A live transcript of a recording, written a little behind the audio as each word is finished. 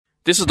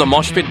This is the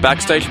Mosh Pit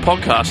Backstage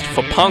podcast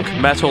for punk,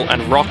 metal,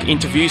 and rock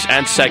interviews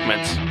and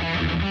segments.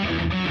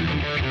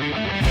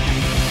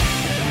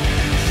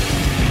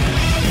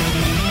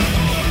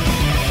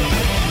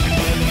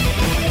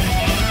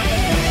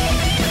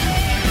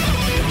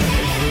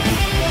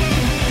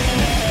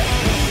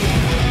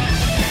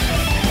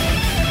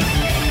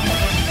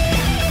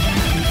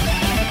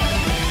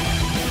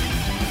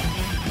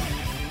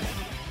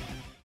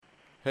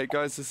 Hey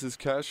guys, this is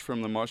Cash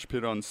from the Mosh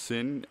Pit on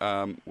Sin.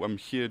 I'm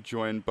here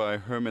joined by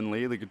Herman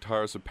Lee, the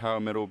guitarist of power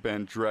metal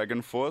band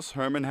DragonForce.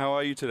 Herman, how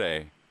are you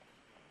today?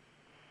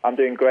 I'm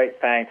doing great,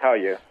 thanks. How are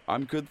you?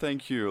 I'm good,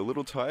 thank you. A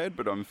little tired,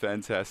 but I'm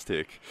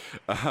fantastic.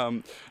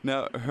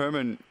 Now,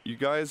 Herman, you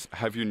guys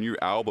have your new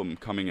album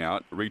coming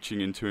out,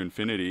 Reaching Into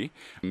Infinity,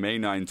 May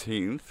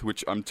 19th,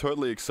 which I'm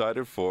totally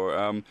excited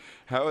for.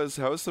 How is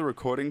the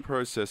recording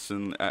process,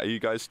 and are you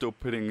guys still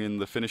putting in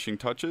the finishing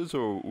touches,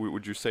 or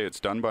would you say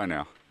it's done by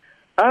now?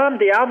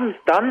 The album's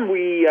done.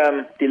 We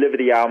delivered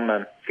the album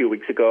a few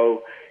weeks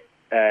ago,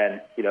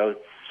 and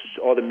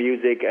all the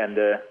music and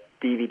the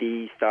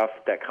DVD stuff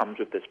that comes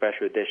with the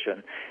special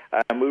edition.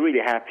 We're really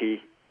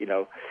happy. It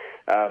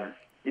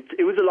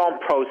was a long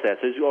process.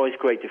 It was always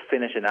great to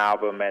finish an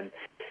album, and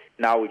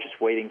now we're just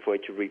waiting for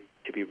it to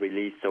be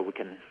released so we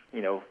can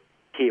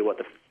hear what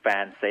the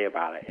fans say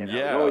about it. Yeah.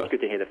 It's always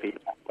good to hear the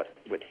feedback,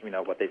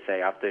 what they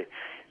say after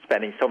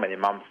spending so many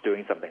months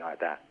doing something like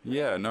that.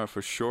 Yeah, no,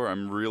 for sure.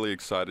 I'm really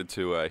excited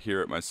to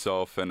hear it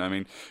myself. And I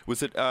mean,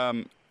 was it?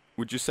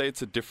 Would you say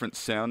it's a different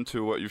sound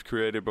to what you've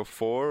created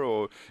before,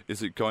 or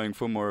is it going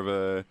for more of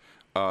a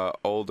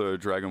older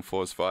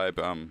DragonForce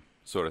vibe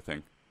sort of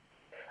thing?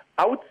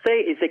 I would say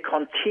it's a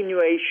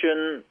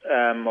continuation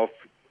of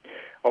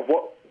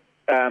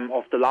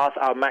the last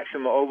album,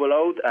 Maximum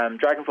Overload.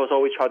 DragonForce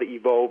always try to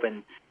evolve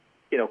and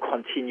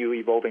continue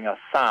evolving our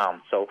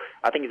sound. So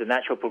I think it's a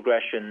natural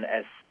progression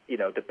as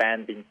the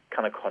band been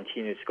kind of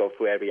continues to go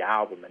through every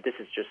album, and this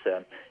is just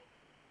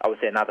I would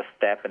say another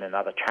step and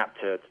another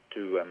chapter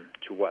to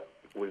what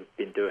we've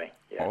been doing.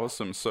 Yeah.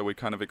 Awesome. So we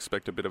kind of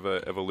expect a bit of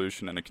an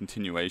evolution and a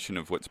continuation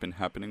of what's been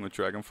happening with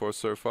DragonForce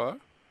so far?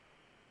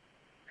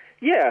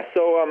 Yeah,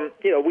 so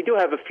we do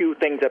have a few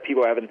things that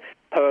people haven't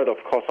heard, of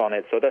course, on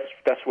it. So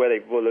that's where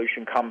the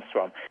evolution comes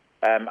from.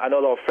 I know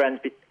a lot of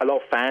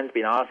fans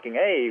been asking,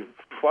 hey,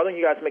 why don't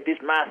you guys make this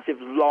massive,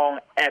 long,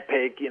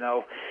 epic,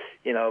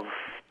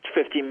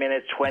 15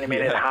 minutes, 20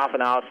 minutes, half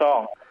an hour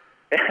song?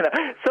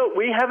 So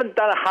we haven't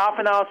done a half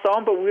an hour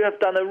song, but we have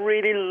done a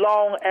really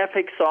long,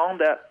 epic song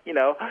that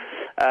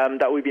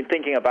that we've been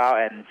thinking about,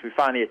 and we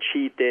finally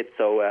achieved it.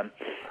 So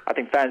I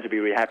think fans would be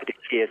really happy to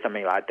hear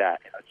something like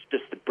that. It's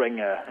just to bring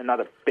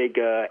another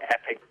bigger,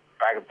 epic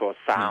DragonForce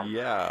sound.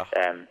 Yeah.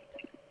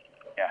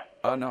 Yeah.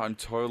 Oh no, I'm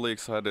totally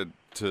excited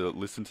to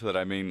listen to that.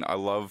 I mean, I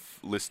love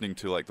listening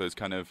to like those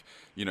kind of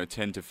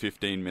 10 to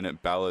 15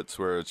 minute ballads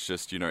where it's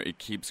just it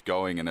keeps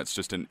going and it's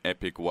just an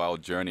epic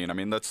wild journey. And I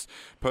mean, that's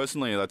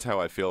how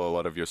I feel a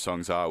lot of your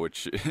songs are,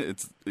 which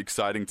it's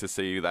exciting to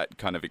see that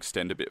kind of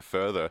extend a bit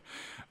further.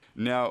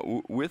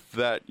 Now, with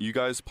that, you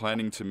guys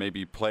planning to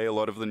maybe play a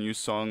lot of the new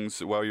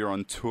songs while you're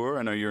on tour?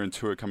 I know you're on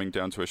tour coming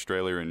down to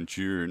Australia in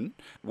June.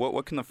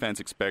 What can the fans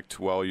expect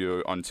while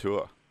you're on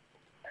tour?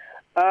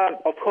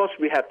 Of course,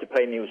 we have to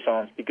play new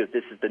songs because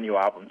this is the new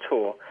album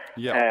tour.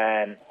 Yeah.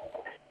 And,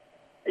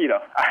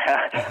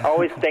 I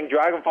always think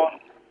DragonForce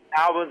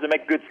albums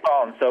make good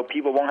songs, so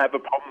people won't have a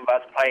problem with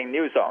us playing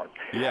new songs.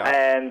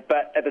 Yeah.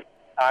 But at the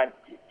same time,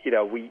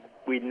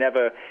 we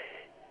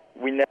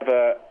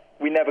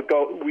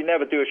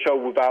never do a show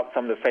without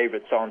some of the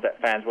favorite songs that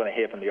fans want to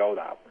hear from the old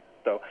album.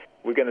 So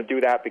we're going to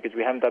do that because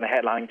we haven't done a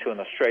headlining tour in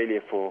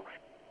Australia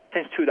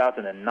since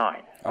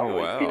 2009. Oh,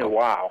 wow. It's been a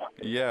while.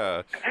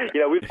 Yeah.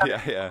 We've done,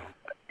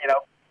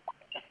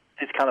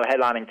 this kind of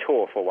headlining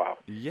tour for a while.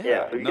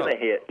 Yeah. So you're going to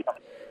hear it.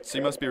 So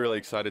you must be really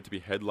excited to be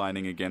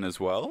headlining again as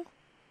well?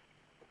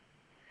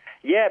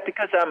 Yeah,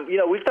 because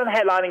we've done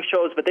headlining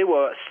shows, but they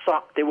were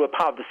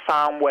part of the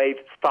Soundwave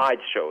side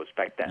shows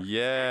back then.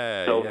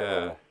 Yeah, so,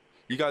 yeah.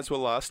 You guys were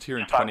last here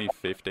in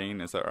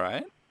 2015, is that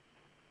right?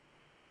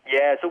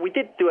 Yeah, so we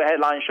did do a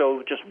headline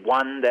show, just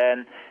one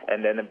then,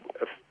 and then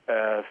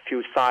a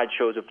few side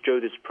shows of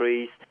Judas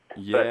Priest,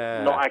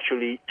 but not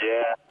actually.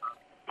 Yeah.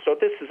 So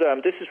this is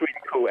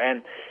really cool,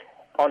 and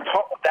on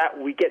top of that,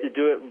 we get to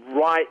do it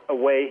right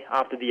away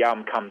after the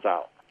album comes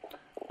out,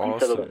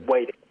 instead of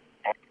waiting.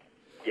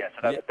 Yeah,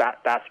 so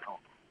that's cool.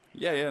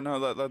 Yeah,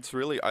 no, that's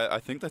really. I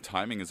think the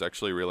timing is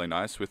actually really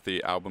nice with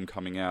the album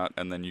coming out,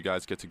 and then you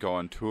guys get to go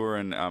on tour,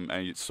 and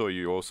I saw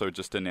you also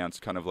just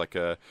announced kind of like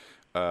a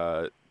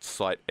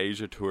slight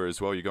Asia tour as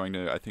well. You're going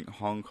to, I think,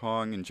 Hong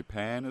Kong and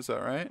Japan. Is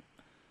that right?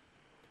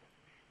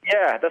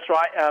 Yeah, that's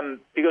right.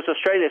 Because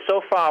Australia is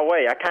so far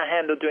away, I can't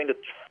handle doing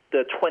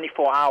the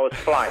 24 hours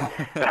flight.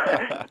 Go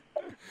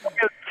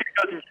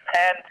to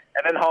Japan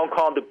and then Hong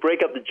Kong to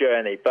break up the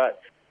journey.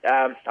 But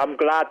I'm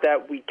glad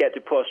that we get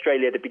to put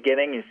Australia at the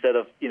beginning instead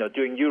of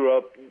doing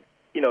Europe.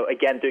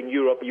 Doing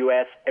Europe,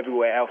 US,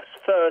 everywhere else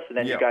first, and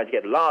then you guys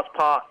get the last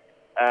part.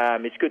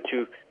 It's good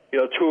to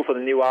tour for the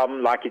new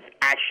album like it's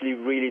actually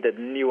really the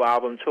new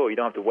album tour. You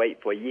don't have to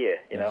wait for a year,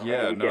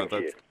 Yeah, no,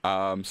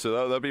 that's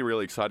so that'd be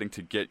really exciting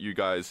to get you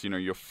guys,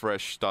 you're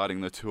fresh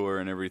starting the tour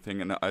and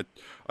everything. And I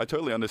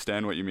totally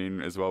understand what you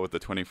mean as well with the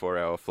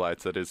 24-hour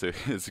flights. That is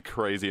a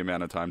crazy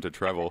amount of time to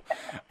travel.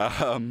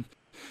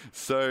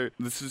 So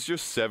this is your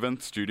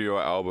 7th studio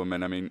album,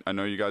 and I mean, I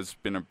know you guys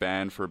have been a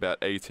band for about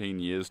 18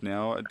 years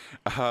now.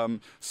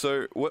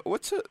 So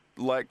what's it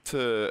like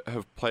to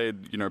have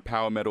played,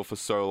 power metal for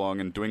so long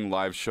and doing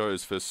live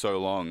shows for so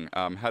long?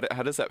 How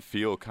does that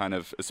feel, kind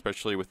of,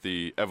 especially with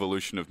the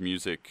evolution of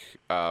music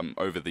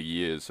over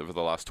the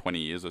last 20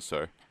 years or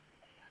so?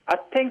 I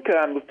think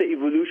with the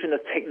evolution of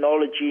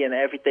technology and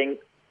everything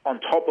on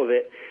top of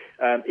it,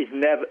 it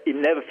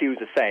never feels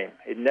the same.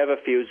 It never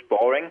feels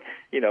boring.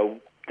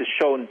 The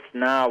shows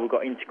now, we've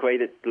got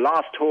integrated. The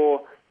last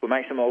tour with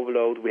Maximum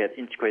Overload, we had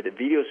integrated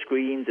video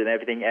screens and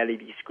everything,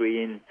 LED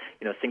screen,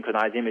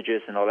 synchronized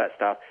images and all that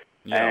stuff.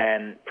 Yeah.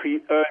 And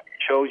early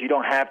shows, you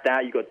don't have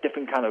that. You got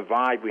different kind of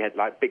vibe. We had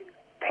like big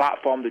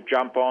platform to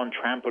jump on,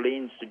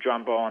 trampolines to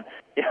jump on.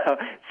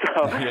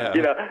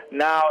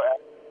 Now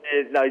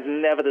it's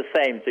never the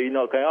same. So you're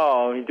not going,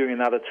 you're doing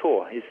another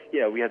tour. It's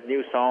we have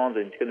new songs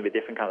and it's going to be a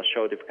different kind of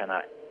show, different kind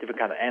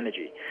of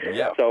energy.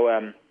 Yeah. So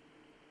it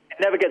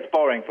never gets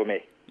boring for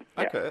me.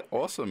 Okay,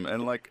 awesome.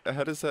 And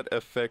how does that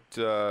affect,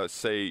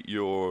 say,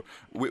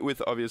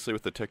 with obviously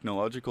with the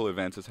technological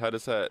advances, how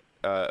does that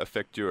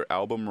affect your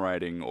album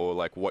writing or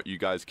what you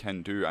guys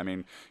can do? I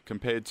mean,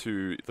 compared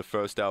to the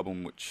first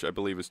album, which I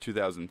believe was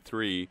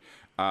 2003,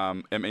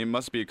 it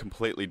must be a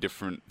completely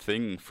different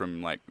thing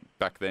from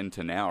back then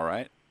to now,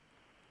 right?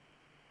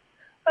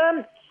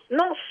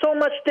 Not so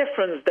much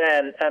difference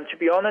then, to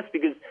be honest,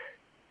 because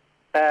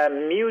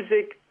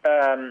music.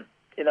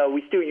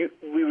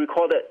 We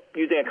record it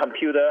using a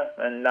computer,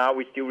 and now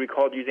we still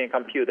record using a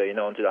computer,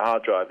 onto the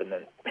hard drive, and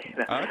then.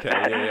 Okay.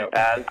 Yeah.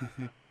 And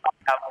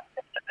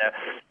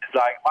it's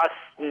like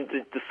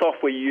the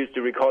software you use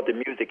to record the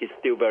music is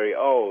still very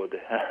old.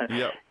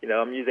 Yeah.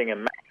 I'm using a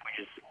Mac, which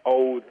is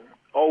old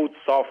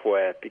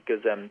software,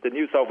 because the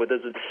new software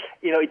doesn't,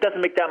 it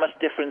doesn't make that much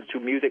difference to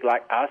music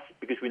like us,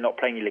 because we're not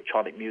playing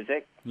electronic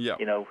music. Yeah.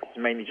 It's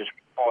mainly just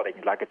recording,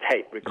 like a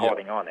tape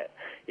recording on it.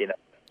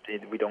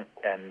 We don't,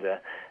 and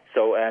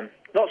so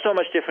not so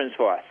much difference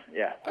for us.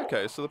 Yeah.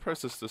 Okay, so the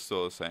process is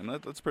still the same.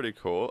 That's pretty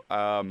cool.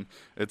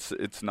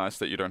 It's nice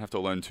that you don't have to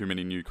learn too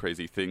many new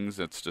crazy things.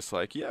 It's just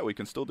we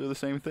can still do the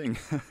same thing,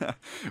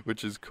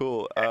 which is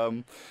cool.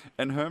 And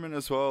Herman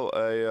as well.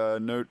 I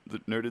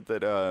noted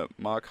that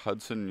Mark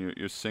Hudson,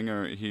 your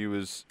singer, he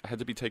had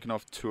to be taken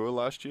off tour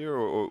last year,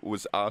 or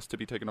was asked to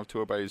be taken off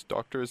tour by his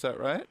doctor. Is that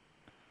right?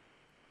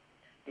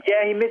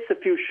 Yeah, he missed a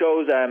few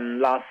shows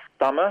last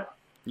summer.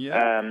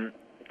 Yeah.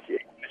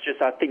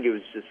 I think it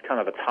was just kind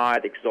of a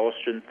tired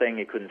exhaustion thing.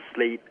 He couldn't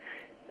sleep,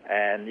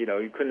 and he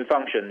couldn't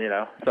function,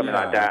 something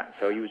like that.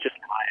 So he was just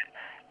tired,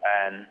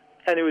 and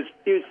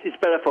it's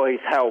better for his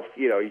health.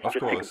 He just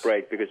take a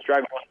break, because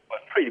DragonForce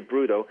was pretty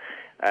brutal.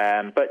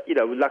 But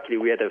luckily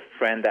we had a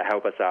friend that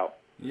helped us out.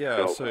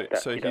 Yeah, so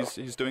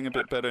he's doing a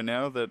bit better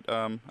now. That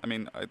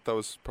that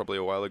was probably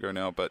a while ago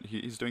now, but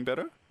he's doing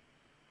better.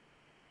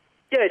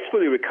 Yeah, it's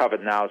fully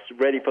recovered now. It's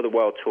ready for the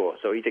world tour,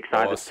 so he's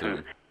excited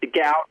to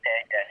get out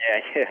there.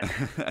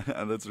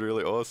 Yeah. That's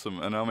really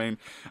awesome. And I mean,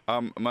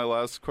 my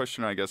last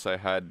question, I guess I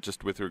had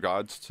just with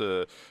regards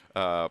to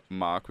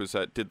Mark, was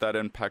that did that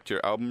impact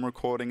your album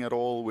recording at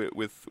all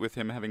with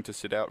him having to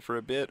sit out for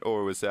a bit,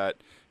 or was that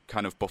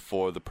kind of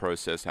before the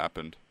process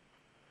happened?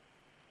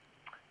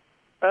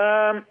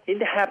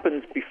 It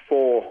happens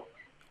before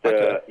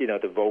the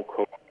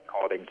vocal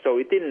recording, so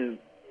it didn't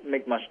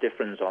make much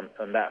difference on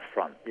that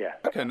front. Yeah.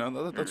 Okay,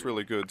 no, that's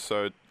really good.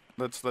 So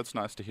that's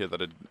nice to hear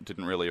that it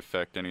didn't really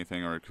affect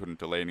anything or it couldn't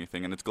delay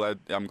anything, and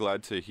I'm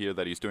glad to hear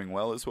that he's doing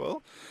well as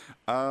well.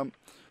 All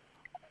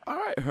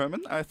right,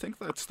 Herman, I think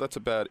that's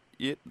about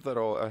it that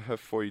I have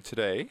for you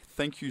today.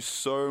 Thank you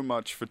so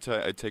much for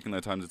taking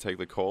the time to take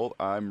the call.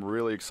 I'm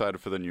really excited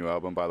for the new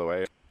album, by the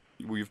way.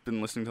 We've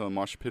been listening to the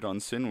Mosh Pit on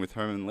Sin with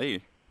Herman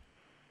Lee.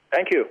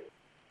 Thank you.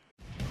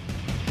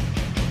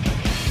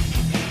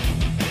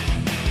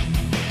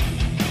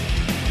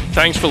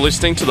 Thanks for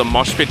listening to the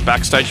Mosh Pit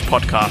Backstage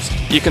podcast.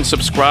 You can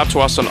subscribe to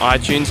us on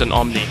iTunes and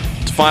Omni.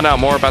 To find out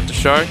more about the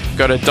show,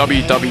 go to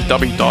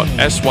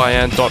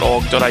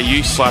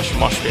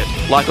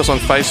www.syn.org.au/moshpit. Like us on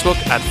Facebook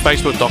at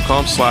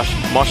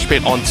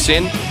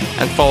facebook.com/moshpitonsin,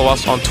 and follow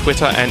us on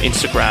Twitter and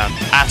Instagram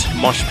at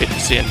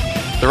moshpitsin.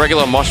 The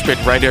regular Mosh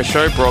Pit radio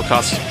show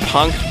broadcasts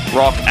punk,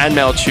 rock and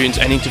metal tunes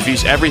and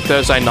interviews every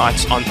Thursday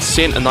nights on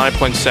Sin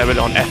 9.7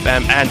 on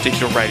FM and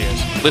digital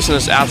radios.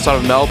 Listeners outside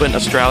of Melbourne,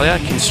 Australia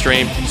can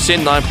stream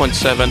Sin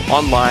 9.7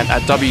 online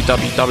at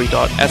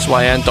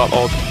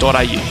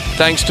www.syn.org.au.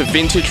 Thanks to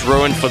Vintage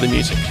Ruin for the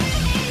music.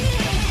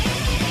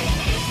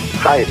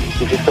 Hi,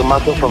 this is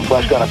Tommaso from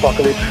Flashgun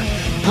Apocalypse.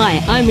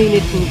 Hi, I'm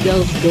Enid from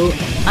Girls Go.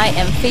 I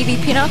am Phoebe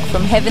Pinnock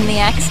from Heaven the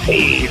Axe.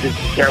 Hey, this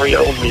is Gary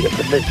Olney of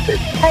the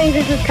Misfits. Hey,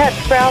 this is Kat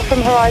Sproul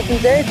from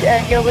Horizon's Edge,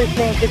 and you're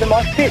listening to the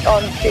Mosh Pit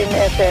on Sin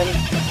FM.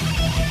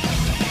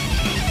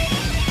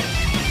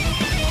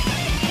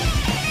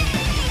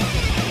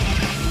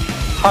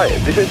 Hi,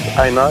 this is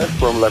Einar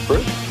from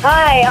Leopard.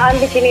 Hi, I'm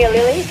Virginia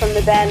Lilly from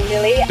the band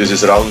Lily. This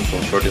is Raul from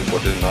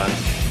 1349.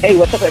 Hey,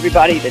 what's up,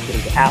 everybody? This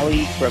is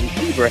Ali from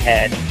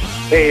Zebrahead.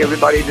 Hey,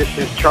 everybody, this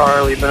is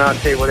Charlie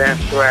Benante with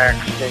Anthrax,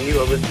 and you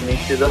are listening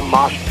to The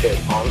Mosh Pit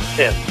on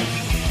Synth.